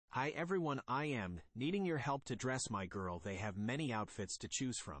Hi everyone, I am needing your help to dress my girl. They have many outfits to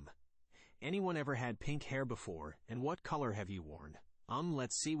choose from. Anyone ever had pink hair before, and what color have you worn?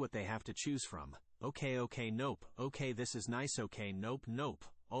 Let's see what they have to choose from. Okay, nope. Okay, this is nice. Okay, nope.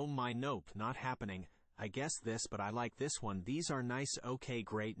 Oh my, nope, not happening. I guess this, but I like this one. These are nice. Okay,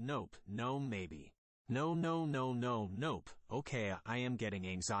 great. Nope, no, maybe. No, nope. Okay, I am getting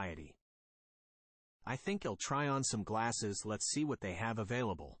anxiety. I think I'll try on some glasses. Let's see what they have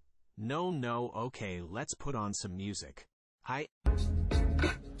available. No, okay, let's put on some music. Hi.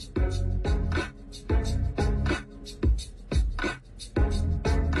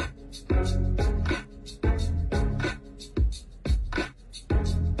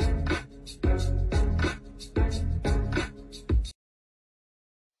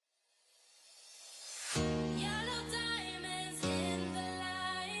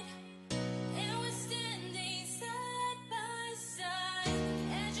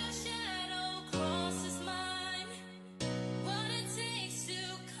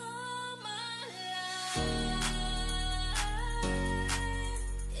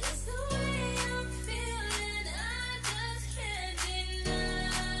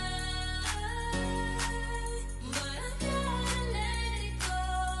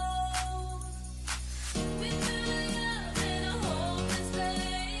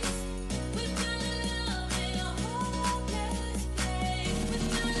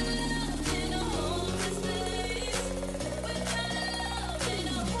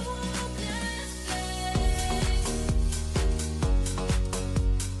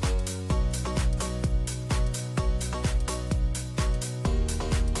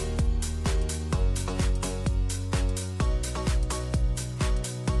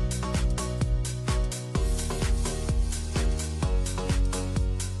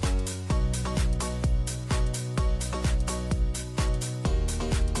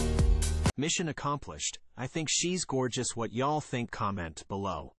 Mission accomplished. I think she's gorgeous. What y'all think? Comment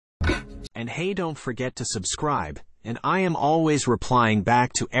below. And hey, don't forget to subscribe, and I am always replying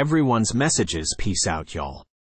back to everyone's messages. Peace out, y'all.